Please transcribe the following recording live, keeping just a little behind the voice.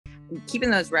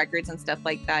keeping those records and stuff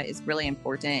like that is really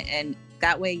important. And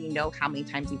that way, you know how many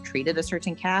times you've treated a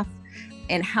certain calf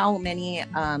and how many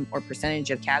or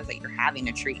percentage of calves that you're having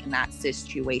to treat in that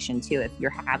situation too, if you're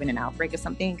having an outbreak of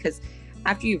something. Because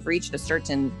after you've reached a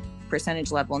certain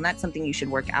percentage level, and that's something you should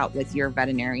work out with your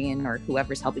veterinarian or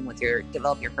whoever's helping with your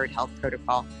develop your herd health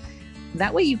protocol.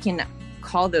 That way you can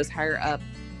call those higher up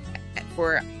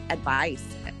for advice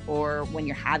or when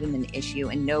you're having an issue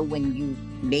and know when you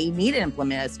may need to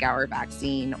implement a scour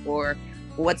vaccine or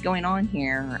what's going on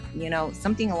here, you know,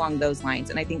 something along those lines.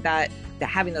 And I think that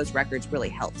having those records really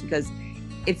helps, because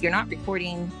if you're not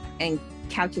recording and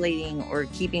calculating or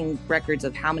keeping records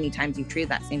of how many times you've treated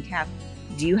that same calf,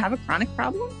 do you have a chronic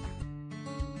problem?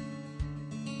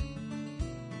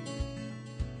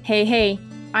 Hey,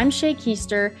 I'm Shaye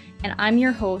Keister, and I'm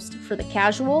your host for the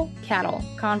Casual Cattle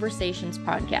Conversations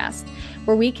podcast,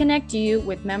 where we connect you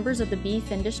with members of the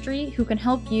beef industry who can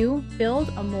help you build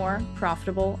a more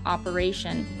profitable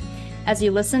operation. As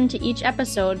you listen to each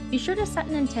episode, be sure to set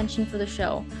an intention for the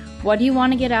show. What do you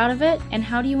want to get out of it, and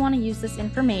how do you want to use this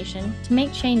information to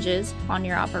make changes on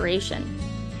your operation?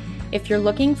 If you're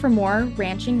looking for more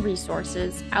ranching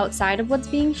resources outside of what's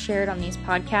being shared on these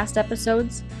podcast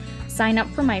episodes, sign up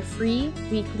for my free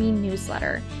weekly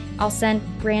newsletter. I'll send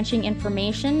ranching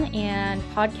information and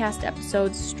podcast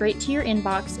episodes straight to your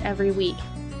inbox every week.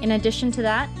 In addition to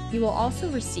that, you will also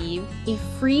receive a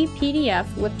free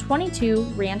PDF with 22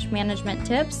 ranch management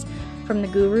tips from the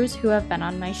gurus who have been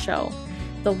on my show.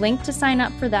 The link to sign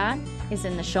up for that is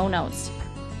in the show notes.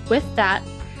 With that,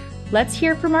 let's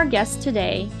hear from our guest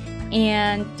today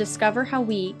and discover how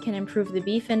we can improve the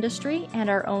beef industry and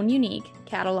our own unique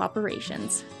cattle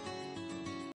operations.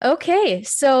 Okay,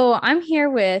 so I'm here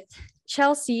with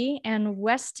Chelsea and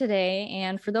Wes today.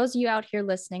 And for those of you out here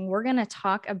listening, we're going to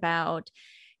talk about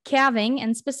calving,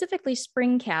 and specifically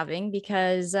spring calving,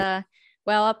 because,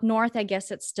 up north, I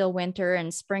guess it's still winter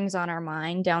and spring's on our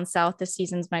mind. Down south, the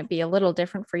seasons might be a little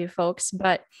different for you folks.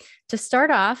 But to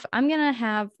start off, I'm going to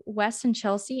have Wes and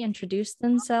Chelsea introduce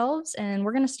themselves, and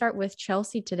we're going to start with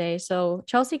Chelsea today. So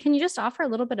Chelsea, can you just offer a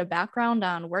little bit of background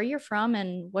on where you're from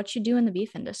and what you do in the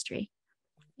beef industry?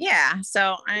 Yeah,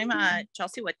 so I'm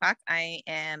Chelsea Woodcock. I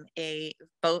am a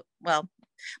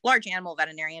large animal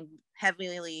veterinarian,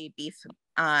 heavily beef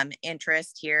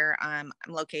interest here. I'm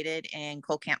located in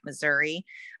Cole Camp, Missouri,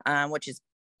 which is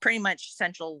pretty much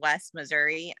central west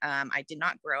Missouri. I did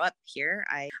not grow up here.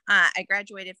 I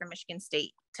graduated from Michigan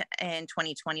State in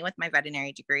 2020 with my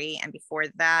veterinary degree, and before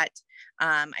that,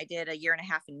 I did a year and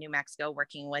a half in New Mexico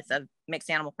working with a mixed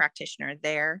animal practitioner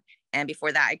there. And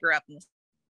before that, I grew up in the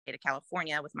state of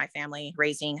California with my family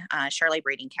raising Shaye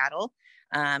breeding cattle.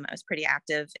 I was pretty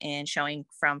active in showing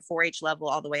from 4-H level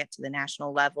all the way up to the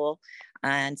national level,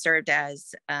 and served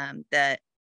as the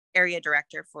area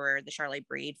director for the Shaye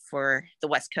breed for the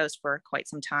West Coast for quite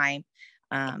some time,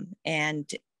 and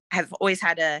have always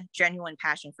had a genuine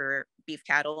passion for beef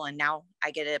cattle. And now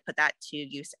I get to put that to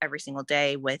use every single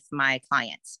day with my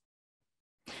clients.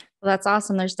 Well, that's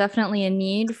awesome. There's definitely a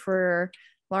need for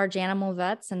large animal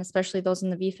vets, and especially those in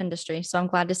the beef industry. So I'm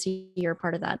glad to see you're a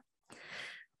part of that.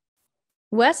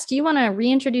 Wes, do you want to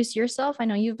reintroduce yourself? I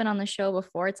know you've been on the show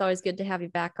before. It's always good to have you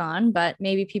back on, but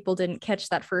maybe people didn't catch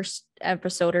that first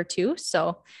episode or two.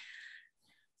 So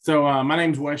my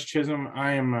name's Wes Chism.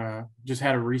 I am just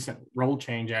had a recent role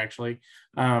change, actually.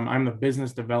 I'm the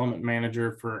business development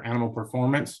manager for animal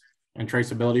performance and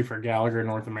traceability for Gallagher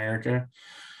North America.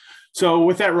 So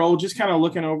with that role, just kind of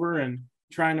looking over and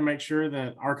trying to make sure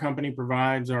that our company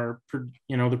provides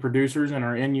the producers and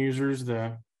our end users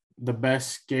the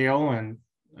best scale and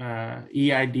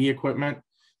EID equipment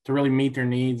to really meet their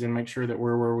needs and make sure that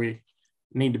we're where we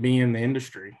need to be in the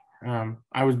industry.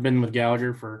 I was been with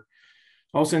Gallagher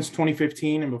since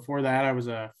 2015, and before that I was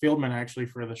a fieldman actually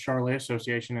for the Shaye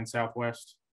Association in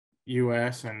Southwest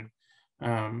US, and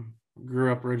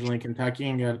grew up originally in Kentucky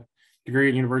and got a degree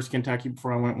at University of Kentucky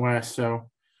before I went west. So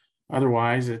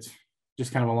otherwise it's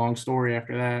just kind of a long story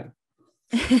after that.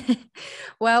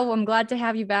 Well, I'm glad to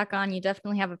have you back on. You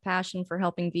definitely have a passion for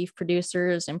helping beef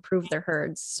producers improve their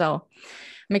herds. So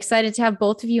I'm excited to have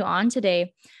both of you on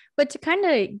today. But to kind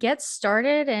of get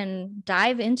started and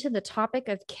dive into the topic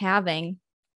of calving,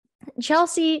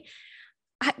 Chelsea,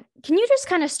 can you just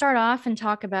kind of start off and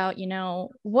talk about,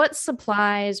 what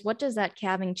supplies, what does that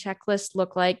calving checklist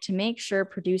look like to make sure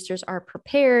producers are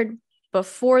prepared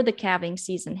before the calving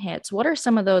season hits? What are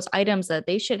some of those items that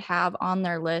they should have on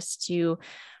their list to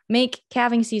make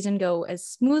calving season go as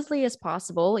smoothly as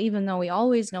possible, even though we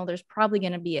always know there's probably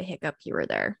going to be a hiccup here or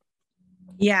there?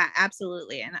 Yeah,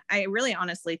 absolutely. And I really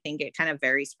honestly think it kind of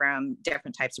varies from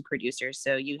different types of producers.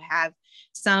 So you have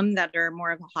some that are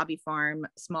more of a hobby farm,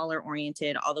 smaller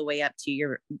oriented, all the way up to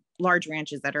your large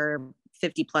ranches that are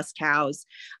 50 plus cows.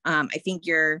 I think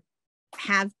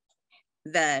have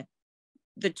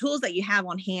the tools that you have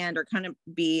on hand are kind of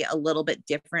be a little bit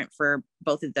different for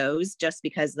both of those, just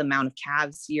because the amount of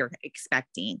calves you're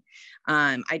expecting.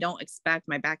 I don't expect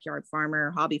my backyard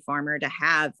farmer, hobby farmer, to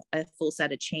have a full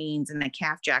set of chains and a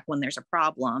calf jack when there's a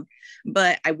problem,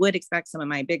 but I would expect some of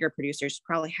my bigger producers to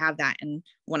probably have that. And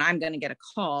when I'm going to get a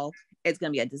call, it's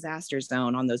going to be a disaster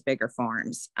zone on those bigger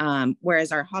farms.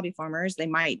 Whereas our hobby farmers, they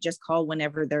might just call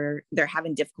whenever they're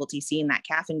having difficulty seeing that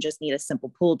calf and just need a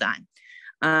simple pull done.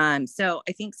 So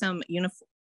I think some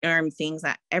uniform things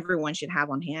that everyone should have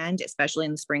on hand, especially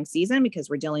in the spring season, because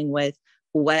we're dealing with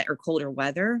wet or colder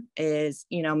weather, is,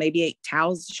 maybe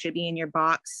towels should be in your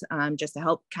box, just to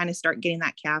help kind of start getting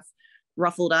that calf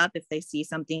ruffled up if they see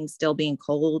something still being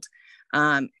cold.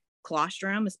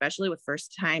 Colostrum, especially with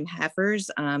first time heifers,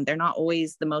 they're not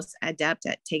always the most adept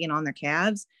at taking on their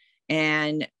calves.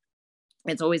 And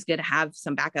it's always good to have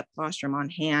some backup colostrum on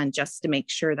hand just to make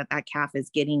sure that that calf is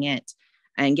getting it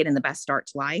and getting the best start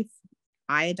to life.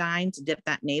 Iodine to dip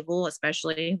that navel,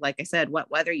 especially, like I said, wet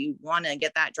weather, you want to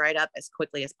get that dried up as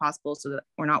quickly as possible so that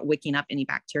we're not wicking up any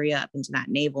bacteria up into that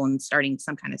navel and starting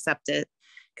some kind of septic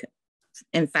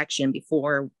infection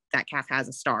before that calf has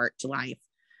a start to life.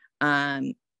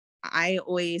 I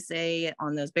always say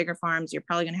on those bigger farms, you're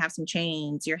probably going to have some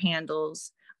chains, your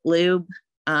handles, lube,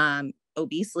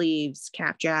 OB sleeves,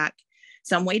 calf jack.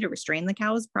 Some way to restrain the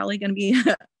cow is probably going to be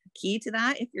key to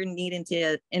that if you're needing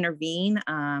to intervene,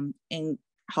 and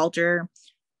halter,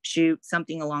 shoot,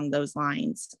 something along those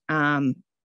lines.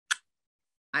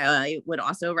 I would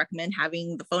also recommend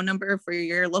having the phone number for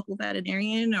your local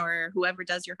veterinarian or whoever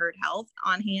does your herd health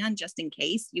on hand, just in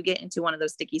case you get into one of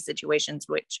those sticky situations,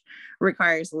 which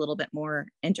requires a little bit more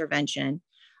intervention.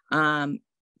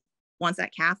 Once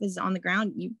that calf is on the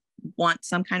ground, you want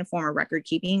some kind of form of record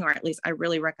keeping, or at least I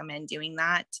really recommend doing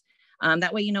that.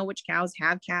 That way, you know which cows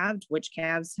have calved, which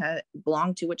calves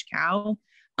belong to which cow,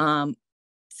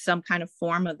 some kind of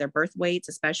form of their birth weights,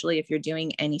 especially if you're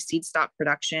doing any seed stock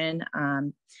production.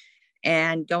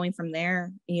 And going from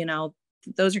there,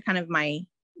 those are kind of my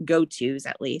go-tos,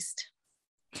 at least.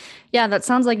 Yeah, that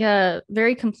sounds like a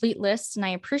very complete list. And I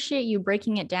appreciate you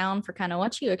breaking it down for kind of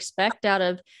what you expect out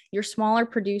of your smaller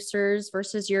producers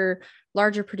versus your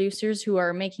larger producers who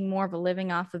are making more of a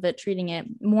living off of it, treating it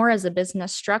more as a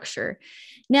business structure.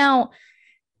 Now,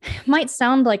 might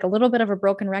sound like a little bit of a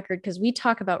broken record because we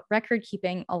talk about record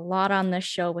keeping a lot on this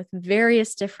show with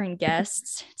various different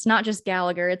guests. It's not just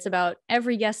Gallagher. It's about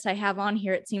every guest I have on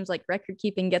here. It seems like record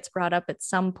keeping gets brought up at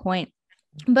some point.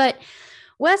 But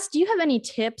Wes, do you have any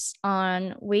tips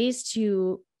on ways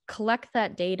to collect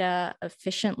that data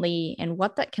efficiently and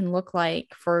what that can look like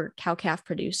for cow-calf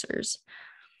producers?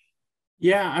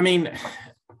 Yeah, I mean,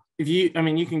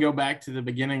 you can go back to the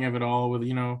beginning of it all with,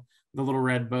 the little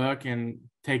red book and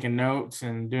taking notes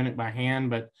and doing it by hand.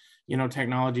 But,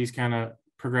 technology's kind of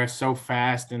progressed so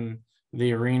fast in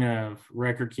the arena of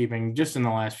record keeping just in the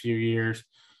last few years.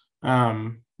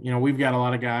 We've got a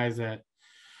lot of guys that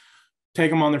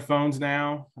take them on their phones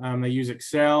now. They use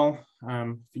Excel.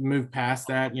 If you move past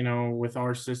that, with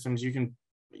our systems, you can,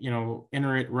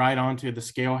 enter it right onto the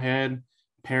scale head,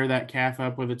 pair that calf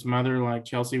up with its mother, like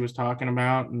Chelsea was talking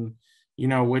about, and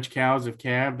which cows have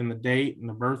calved and the date and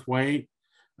the birth weight.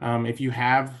 If you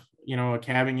have, a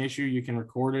calving issue, you can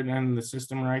record it in the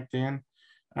system right then.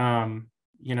 And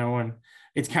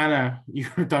it's kind of, you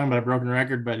were talking about a broken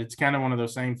record, but it's kind of one of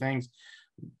those same things.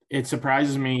 It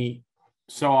surprises me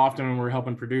so often when we're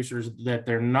helping producers that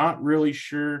they're not really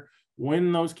sure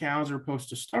when those cows are supposed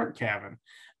to start calving.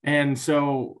 And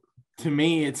so to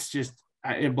me, it's just,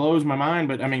 it blows my mind,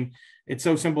 but I mean, it's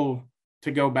so simple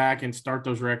to go back and start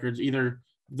those records, either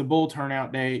the bull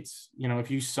turnout dates,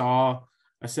 if you saw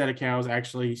a set of cows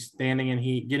actually standing in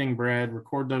heat, getting bred,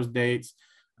 record those dates.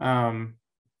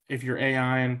 If you're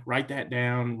AIing, write that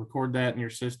down, record that in your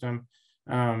system.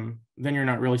 Then you're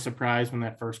not really surprised when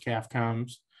that first calf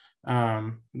comes.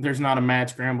 There's not a mad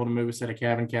scramble to move a set of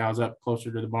calving cows up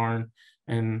closer to the barn,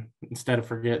 and instead of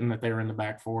forgetting that they were in the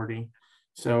back 40.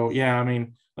 So yeah, I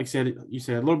mean, like you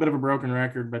said, a little bit of a broken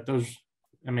record, but those,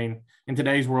 I mean, in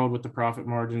today's world with the profit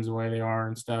margins the way they are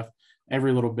and stuff,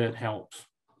 every little bit helps.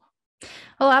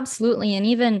 Oh, absolutely. And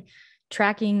even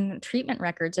tracking treatment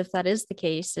records, if that is the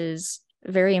case, is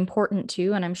very important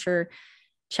too. And I'm sure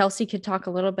Chelsea could talk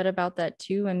a little bit about that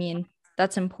too. I mean,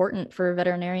 that's important for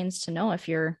veterinarians to know if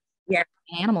you're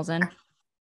animals in.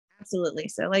 Absolutely.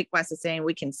 So like Wes is saying,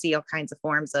 we can see all kinds of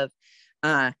forms of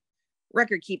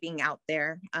record keeping out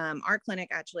there. Our clinic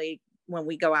actually, when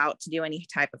we go out to do any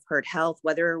type of herd health,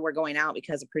 whether we're going out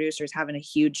because a producer is having a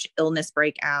huge illness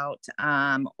breakout,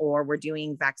 or we're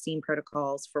doing vaccine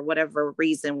protocols for whatever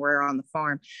reason we're on the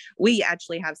farm, we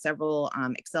actually have several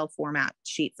Excel format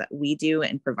sheets that we do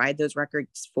and provide those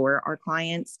records for our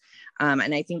clients.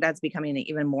 And I think that's becoming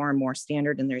even more and more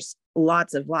standard. And there's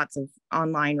lots of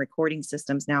online recording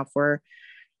systems now for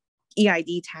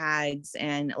EID tags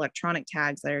and electronic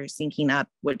tags that are syncing up,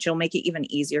 which will make it even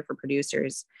easier for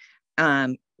producers,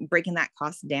 breaking that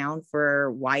cost down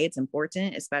for why it's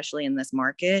important, especially in this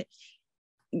market.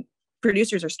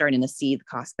 Producers are starting to see the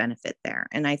cost benefit there,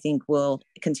 and I think we'll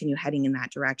continue heading in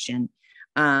that direction.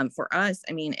 For us,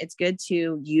 I mean, it's good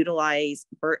to utilize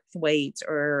birth weights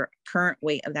or current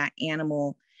weight of that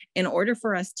animal in order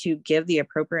for us to give the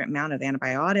appropriate amount of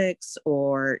antibiotics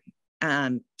or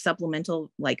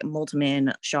supplemental like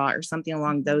multimin shot or something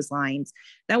along those lines.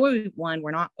 That way, one, we're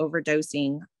not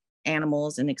overdosing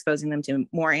animals and exposing them to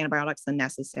more antibiotics than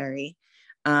necessary.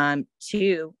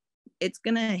 Two, it's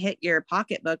going to hit your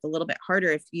pocketbook a little bit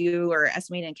harder if you are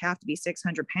estimating a calf to be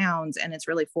 600 pounds and it's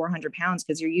really 400 pounds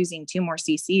because you're using 2 more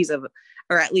cc's of,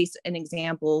 or at least an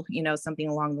example, you know, something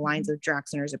along the lines of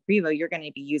Draxxin or Zaprevo, you're going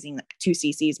to be using 2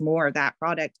 cc's more of that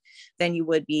product than you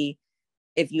would be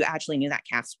if you actually knew that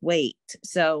calf's weight.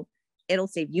 So it'll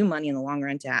save you money in the long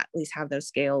run to at least have those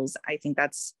scales. I think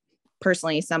that's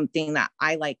personally something that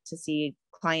I like to see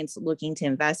clients looking to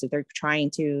invest if they're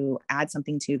trying to add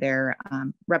something to their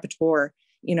repertoire,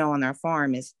 you know, on their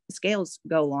farm, is scales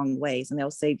go a long ways and they'll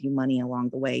save you money along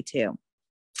the way too.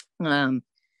 Does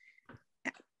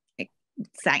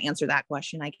that answer that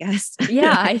question, I guess?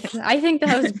 Yeah, I think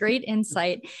that was great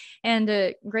insight and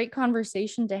a great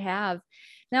conversation to have.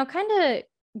 Now, kind of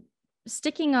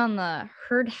sticking on the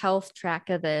herd health track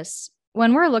of this,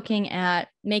 when we're looking at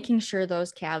making sure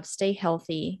those calves stay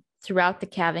healthy throughout the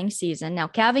calving season. Now,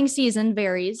 calving season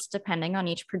varies depending on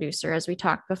each producer, as we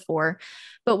talked before,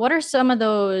 but what are some of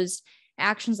those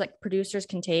actions that producers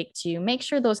can take to make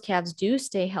sure those calves do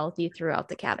stay healthy throughout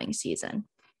the calving season?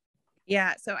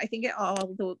 Yeah, so I think it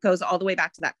all goes all the way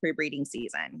back to that pre-breeding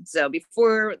season. So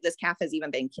before this calf has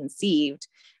even been conceived,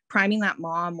 priming that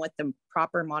mom with the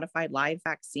proper modified live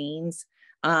vaccines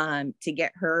to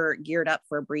get her geared up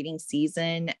for a breeding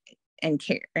season and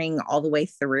carrying all the way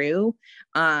through,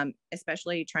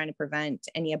 especially trying to prevent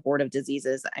any abortive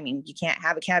diseases. I mean, you can't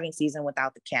have a calving season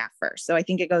without the calf first. So I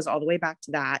think it goes all the way back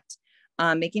to that.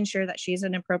 Making sure that she's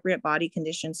an appropriate body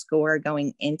condition score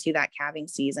going into that calving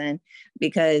season,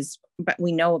 but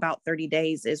we know about 30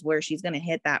 days is where she's going to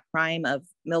hit that prime of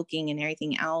milking and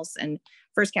everything else. And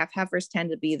first calf heifers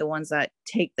tend to be the ones that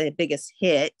take the biggest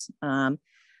hit.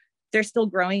 They're still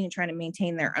growing and trying to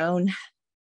maintain their own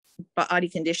body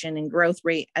condition and growth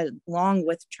rate along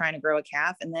with trying to grow a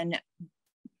calf, and then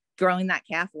growing that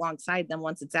calf alongside them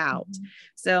once it's out. Mm-hmm.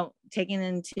 So taking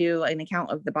into an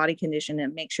account of the body condition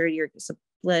and make sure you're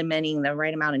supplementing the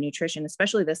right amount of nutrition,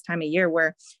 especially this time of year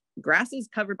where grass is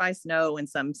covered by snow in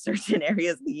some certain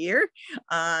areas of the year,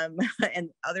 and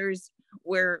others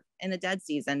we're in a dead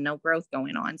season, no growth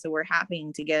going on. So we're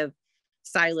having to give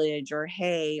silage or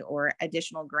hay or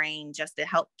additional grain just to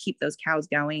help keep those cows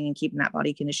going and keeping that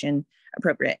body condition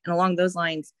appropriate. And along those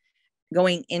lines,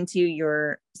 going into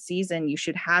your season, you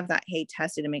should have that hay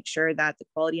tested to make sure that the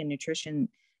quality of nutrition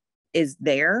is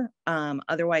there.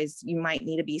 Otherwise, you might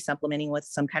need to be supplementing with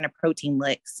some kind of protein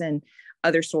licks and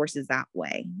other sources that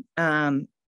way. The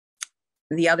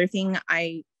other thing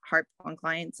I harp on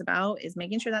clients about is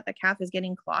making sure that the calf is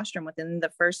getting colostrum within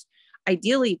the first,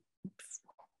 ideally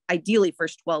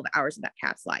first 12 hours of that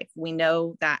calf's life. We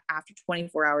know that after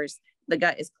 24 hours, the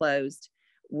gut is closed.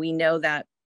 We know that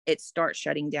it starts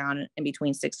shutting down in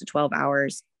between 6 to 12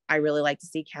 hours. I really like to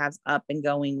see calves up and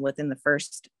going within the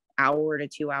first hour to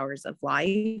 2 hours of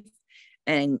life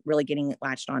and really getting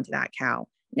latched onto that cow.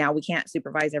 Now, we can't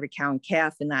supervise every cow and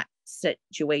calf in that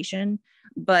situation,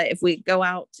 but if we go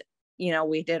out, you know,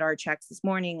 we did our checks this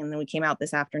morning and then we came out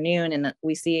this afternoon and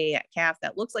we see a calf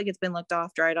that looks like it's been looked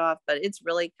off, dried off, but it's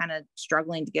really kind of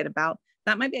struggling to get about.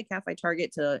 That might be a calf I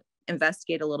target to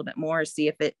investigate a little bit more, see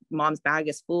if mom's bag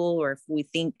is full or if we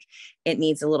think it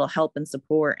needs a little help and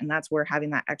support. And that's where having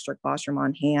that extra colostrum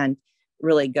on hand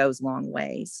really goes long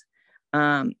ways.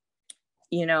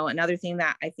 You know, another thing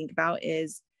that I think about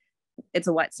is it's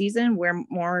a wet season. We're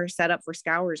more set up for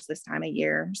scours this time of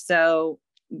year. So,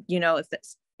 you know,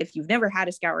 if you've never had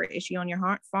a scour issue on your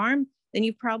farm, then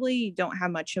you probably don't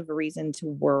have much of a reason to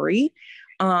worry.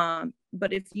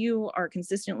 But if you are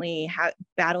consistently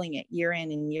battling it year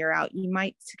in and year out, you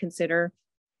might consider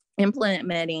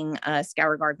implementing a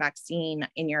scour guard vaccine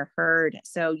in your herd.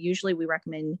 So usually we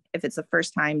recommend, if it's the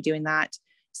first time doing that,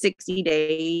 60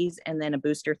 days and then a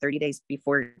booster 30 days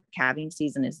before calving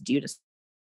season is due to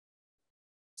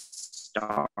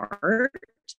start.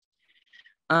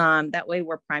 That way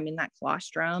we're priming that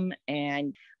colostrum.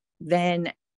 And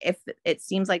then if it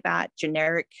seems like that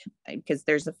generic, because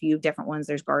there's a few different ones,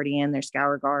 there's Guardian, there's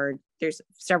Scour Guard, there's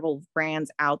several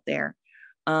brands out there.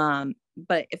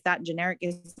 But if that generic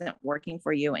isn't working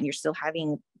for you and you're still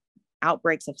having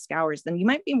outbreaks of scours, then you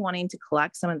might be wanting to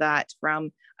collect some of that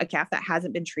from a calf that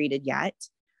hasn't been treated yet,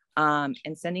 and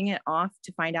sending it off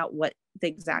to find out what the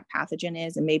exact pathogen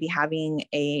is, and maybe having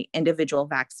a individual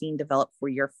vaccine developed for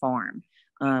your farm.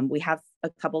 We have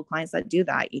a couple of clients that do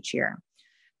that each year.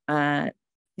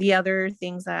 The other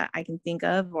things that I can think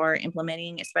of are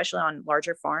implementing, especially on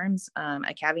larger farms,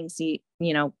 a calving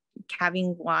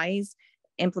calving wise,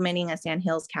 implementing a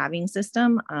Sandhills calving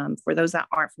system. For those that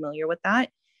aren't familiar with that,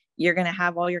 you're going to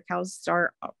have all your cows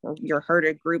start, or your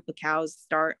herded group of cows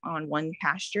start on one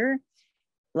pasture,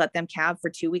 let them calve for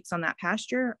 2 weeks on that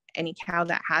pasture. Any cow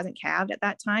that hasn't calved at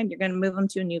that time, you're going to move them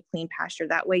to a new clean pasture.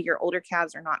 That way your older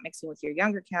calves are not mixing with your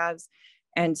younger calves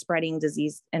and spreading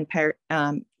disease and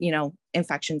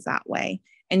infections that way,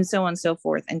 and so on and so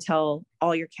forth, until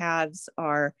all your calves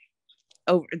are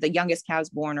over, the youngest calves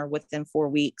born are within 4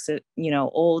 weeks,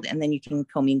 old, and then you can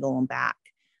commingle them back.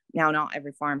 Now, not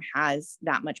every farm has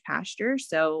that much pasture.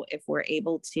 So if we're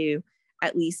able to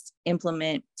at least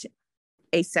implement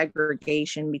a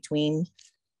segregation between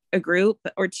a group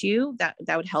or two, that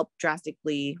would help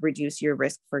drastically reduce your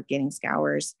risk for getting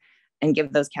scours and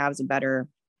give those calves a better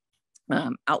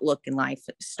outlook in life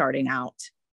starting out.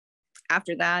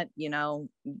 After that, you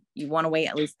want to wait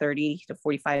at least 30 to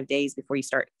 45 days before you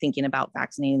start thinking about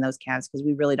vaccinating those calves, because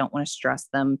we really don't want to stress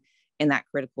them in that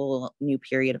critical new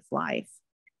period of life.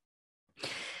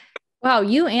 Wow,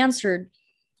 you answered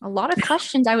a lot of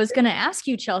questions I was going to ask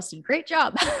you, Chelsea. Great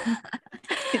job.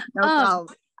 No problem.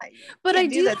 But I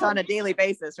do that on a daily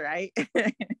basis, right?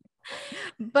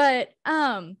 But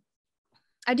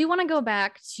I do want to go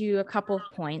back to a couple of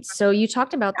points. So you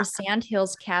talked about the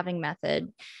Sandhills calving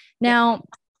method. Now,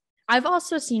 I've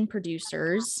also seen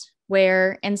producers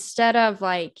where instead of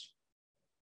like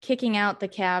kicking out the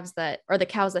calves the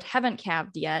cows that haven't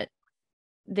calved yet,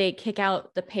 they kick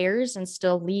out the pairs and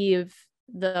still leave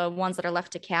the ones that are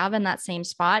left to calve in that same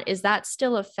spot. Is that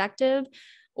still effective,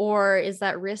 or is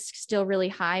that risk still really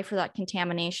high for that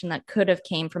contamination that could have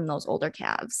came from those older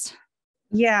calves?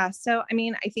 Yeah. So,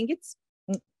 I think it's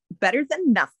better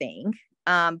than nothing,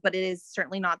 but it is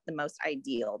certainly not the most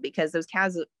ideal, because those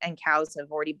calves and cows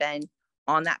have already been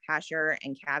on that pasture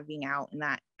and calving out in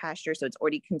that pasture. So it's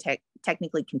already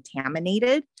technically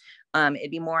contaminated.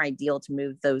 It'd be more ideal to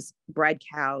move those bred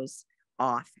cows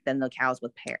off than the cows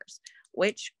with pairs,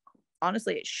 which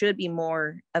honestly, it should be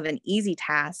more of an easy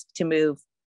task to move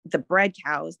the bred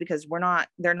cows, because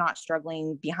they're not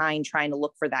struggling behind trying to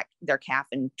look for their calf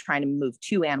and trying to move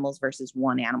two animals versus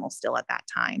one animal still at that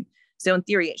time. So in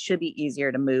theory, it should be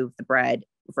easier to move the bred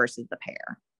versus the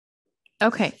pair.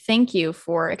 Okay, thank you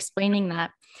for explaining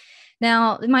that.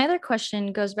 Now, my other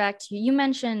question goes back to, you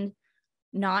mentioned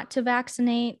not to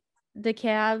vaccinate the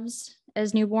calves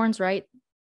as newborns, right?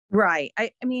 Right.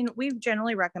 We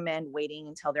generally recommend waiting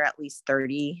until they're at least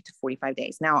 30 to 45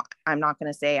 days. Now, I'm not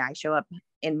going to say I show up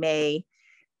in May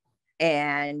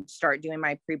and start doing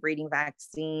my pre-breeding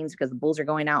vaccines because the bulls are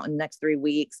going out in the next 3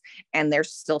 weeks and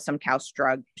there's still some cows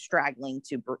straggling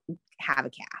to have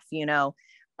a calf,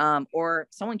 or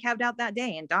someone calved out that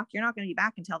day and doc, you're not going to be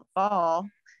back until the fall.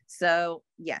 So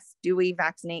yes, do we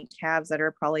vaccinate calves that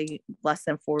are probably less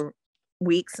than 4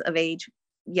 weeks of age?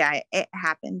 Yeah, it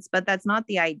happens, but that's not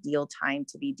the ideal time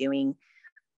to be doing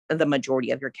the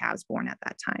majority of your calves born at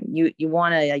that time. You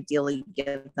want to ideally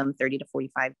give them 30 to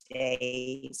 45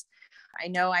 days. I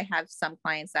know I have some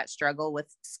clients that struggle with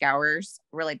scours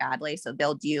really badly. So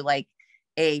they'll do like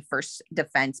a first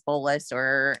defense bolus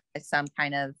or some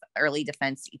kind of early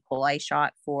defense E. coli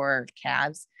shot for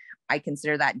calves. I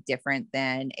consider that different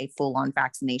than a full-on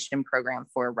vaccination program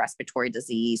for respiratory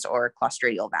disease or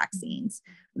clostridial vaccines.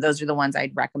 Those are the ones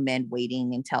I'd recommend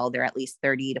waiting until they're at least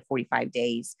 30 to 45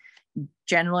 days.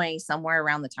 Generally, somewhere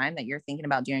around the time that you're thinking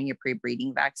about doing your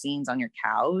pre-breeding vaccines on your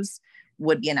cows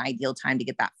would be an ideal time to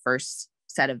get that first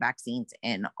set of vaccines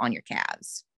in on your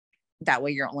calves. That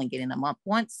way you're only getting them up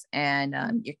once, and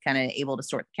you're kind of able to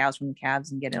sort the cows from the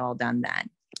calves and get it all done then.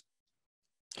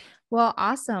 Well,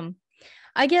 awesome.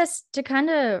 I guess to kind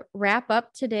of wrap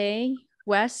up today,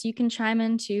 Wes, you can chime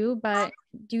in too, but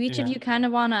do each of you kind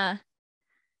of want to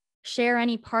share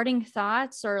any parting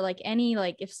thoughts, or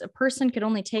if a person could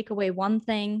only take away one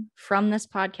thing from this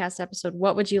podcast episode,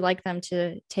 what would you like them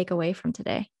to take away from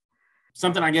today?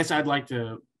 Something I guess I'd like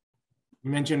to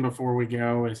mention before we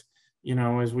go is,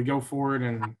 as we go forward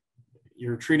and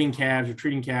you're treating calves, you're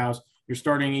treating cows, you're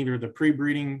starting either the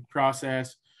pre-breeding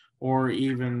process or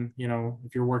even,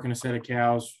 if you're working a set of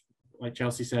cows, like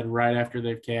Chelsea said, right after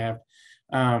they've calved.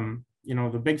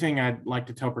 The big thing I'd like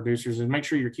to tell producers is make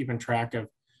sure you're keeping track of,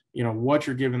 what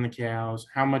you're giving the cows,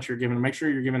 how much you're giving, make sure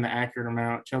you're giving the accurate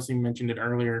amount. Chelsea mentioned it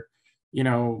earlier.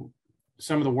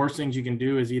 Some of the worst things you can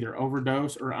do is either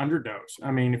overdose or underdose.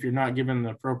 I mean, if you're not given the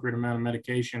appropriate amount of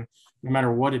medication, no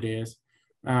matter what it is,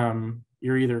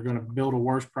 you're either going to build a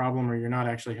worse problem or you're not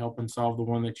actually helping solve the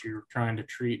one that you're trying to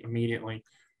treat immediately.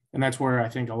 And that's where I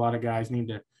think a lot of guys need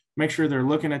to make sure they're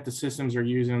looking at the systems they're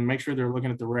using, make sure they're looking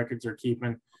at the records they're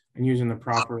keeping and using the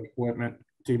proper equipment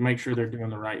to make sure they're doing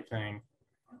the right thing.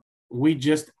 We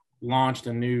just launched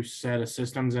a new set of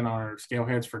systems in our scale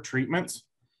heads for treatments.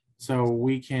 So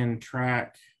we can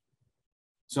track.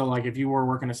 So like if you were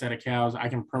working a set of cows, I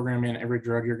can program in every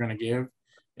drug you're going to give.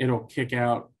 It'll kick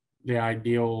out the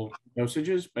ideal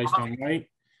dosages based on weight,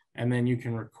 and then you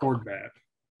can record that.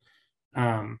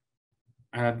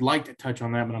 I'd like to touch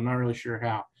on that, but I'm not really sure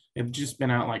how. It's just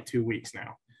been out like 2 weeks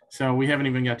now. So we haven't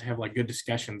even got to have like good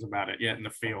discussions about it yet in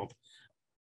the field.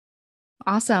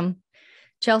 Awesome.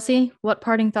 Chelsea, what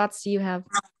parting thoughts do you have?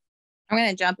 I'm going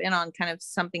to jump in on kind of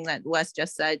something that Wes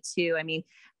just said too. I mean,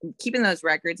 keeping those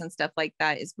records and stuff like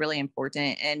that is really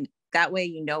important. And that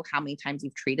way, how how many times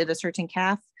you've treated a certain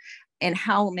calf and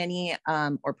how many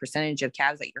or percentage of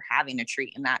calves that you're having to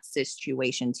treat in that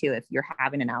situation too, if you're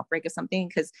having an outbreak of something,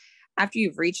 because after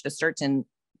you've reached a certain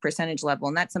percentage level,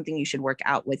 and that's something you should work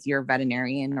out with your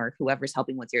veterinarian or whoever's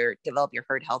helping with develop your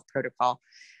herd health protocol.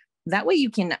 That way you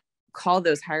can call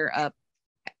those higher up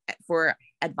for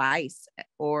advice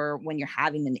or when you're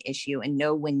having an issue and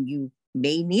know when you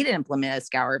may need to implement a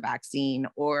scour vaccine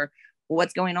or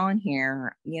what's going on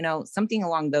here, something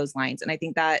along those lines. And I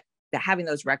think that having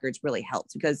those records really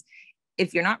helps, because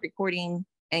if you're not recording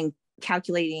and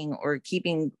calculating or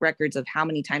keeping records of how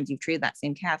many times you've treated that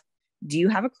same calf, do you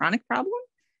have a chronic problem?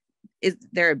 Is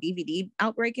there a BVD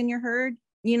outbreak in your herd?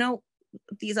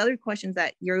 These other questions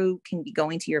that you can be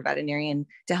going to your veterinarian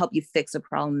to help you fix a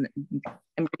problem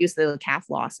and reduce the calf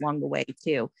loss along the way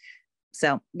too.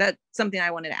 So that's something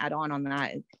I wanted to add on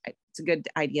that. It's a good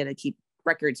idea to keep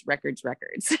records.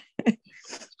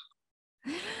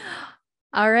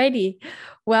 All righty.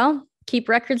 Well, keep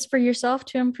records for yourself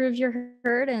to improve your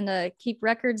herd, and keep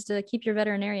records to keep your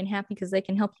veterinarian happy because they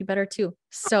can help you better too.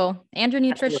 So, and your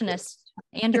nutritionist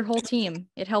and your whole team,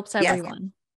 it helps everyone.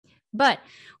 Yes. But,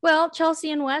 well,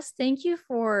 Chelsea and Wes, thank you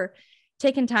for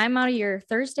taking time out of your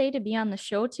Thursday to be on the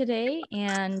show today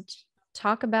and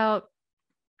talk about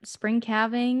spring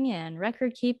calving and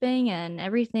record keeping and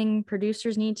everything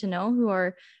producers need to know who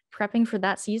are prepping for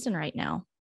that season right now.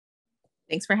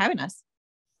 Thanks for having us.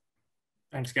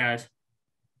 Thanks, guys.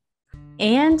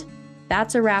 And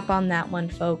that's a wrap on that one,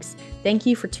 folks. Thank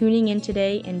you for tuning in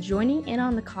today and joining in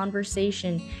on the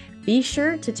conversation. Be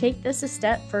sure to take this a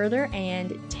step further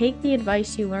and take the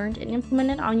advice you learned and implement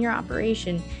it on your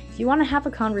operation. If you want to have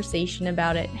a conversation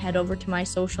about it, head over to my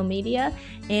social media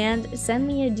and send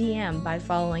me a DM by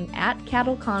following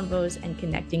 @CattleConvos and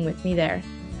connecting with me there.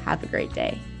 Have a great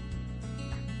day.